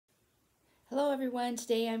Hello everyone,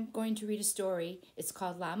 today I'm going to read a story. It's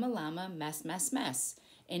called Llama Llama Mess Mess Mess,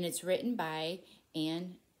 and it's written by Anna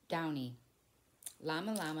Dewdney.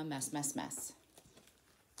 Llama Llama Mess Mess Mess.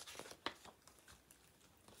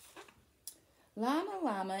 Llama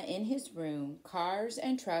Llama in his room, cars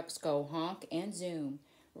and trucks go honk and zoom.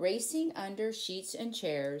 Racing under sheets and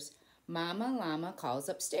chairs, Mama Llama calls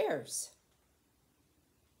upstairs.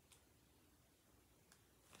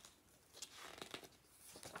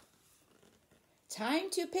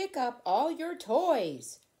 Time to pick up all your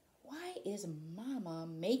toys. Why is Mama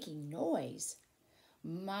making noise?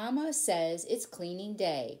 Mama says it's cleaning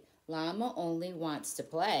day. Llama only wants to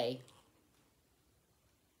play.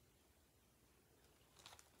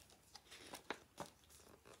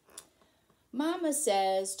 Mama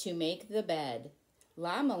says to make the bed.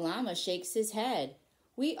 Llama Llama shakes his head.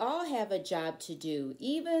 We all have a job to do,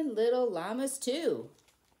 even little llamas too.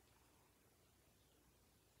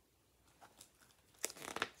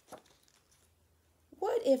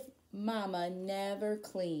 What if Mama never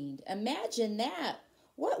cleaned? Imagine that.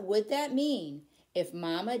 What would that mean? If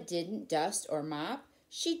Mama didn't dust or mop,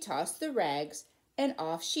 she'd toss the rags and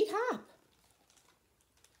off she'd hop.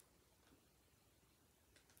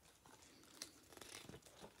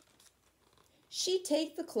 She'd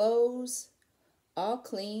take the clothes, all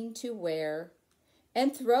clean to wear,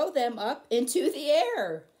 and throw them up into the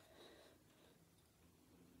air.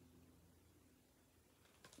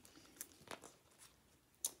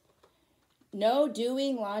 No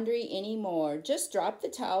doing laundry anymore, just drop the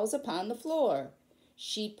towels upon the floor.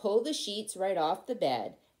 She'd pull the sheets right off the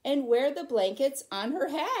bed and wear the blankets on her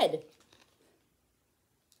head.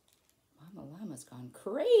 Mama Llama's gone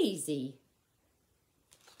crazy.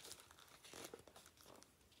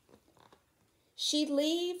 She'd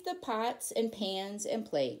leave the pots and pans and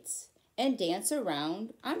plates and dance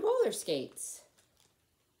around on roller skates.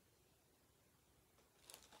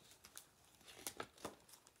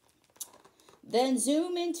 Then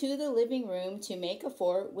zoom into the living room to make a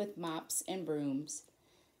fort with mops and brooms.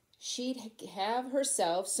 She'd have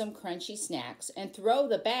herself some crunchy snacks and throw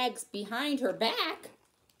the bags behind her back.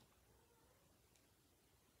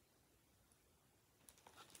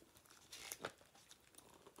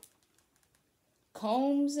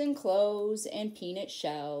 Combs and clothes and peanut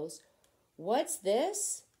shells. What's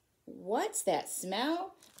this? What's that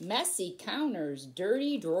smell? Messy counters,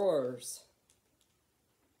 dirty drawers.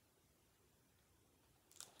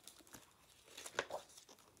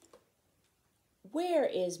 Where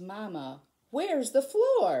is Mama? Where's the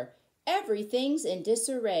floor? Everything's in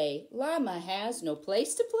disarray. Llama has no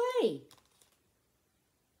place to play.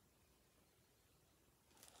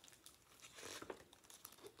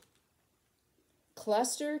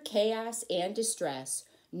 Cluster, chaos, and distress.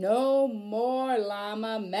 No more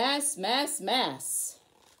llama mess, mess, mess.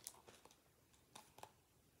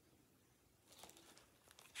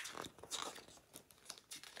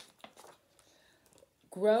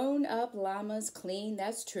 Grown-up llamas clean,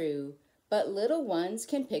 that's true, but little ones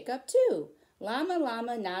can pick up too. Llama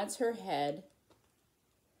Llama nods her head.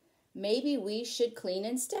 Maybe we should clean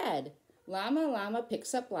instead. Llama Llama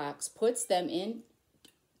picks up blocks, puts them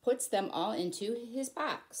all into his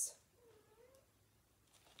box.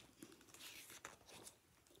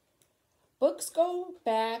 Books go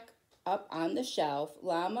back up on the shelf.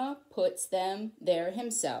 Llama puts them there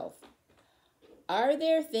himself. Are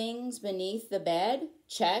there things beneath the bed?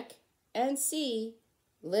 Check and see.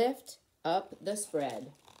 Lift up the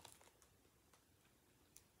spread.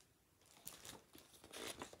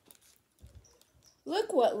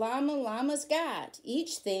 Look what Llama Llama's got.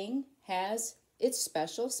 Each thing has its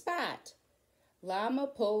special spot. Llama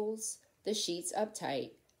pulls the sheets up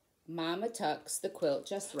tight. Mama tucks the quilt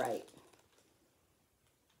just right.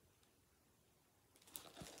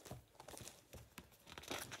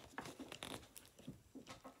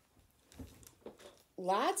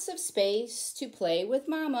 Lots of space to play with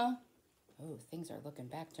Mama. Oh, things are looking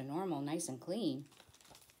back to normal, nice and clean.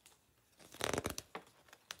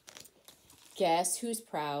 Guess who's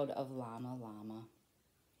proud of Llama Llama?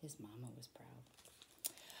 His mama was proud.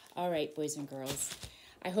 All right, boys and girls.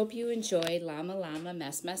 I hope you enjoyed Llama Llama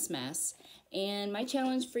Mess Mess Mess. And my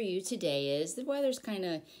challenge for you today is the weather's kind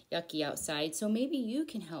of yucky outside, so maybe you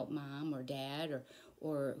can help Mom or Dad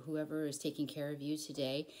or whoever is taking care of you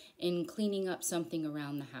today in cleaning up something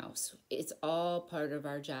around the house. It's all part of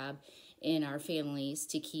our job in our families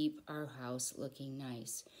to keep our house looking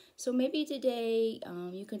nice. So maybe today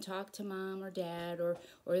you can talk to Mom or Dad or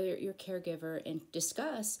your caregiver and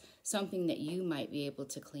discuss something that you might be able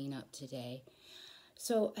to clean up today.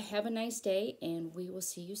 So have a nice day, and we will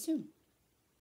see you soon.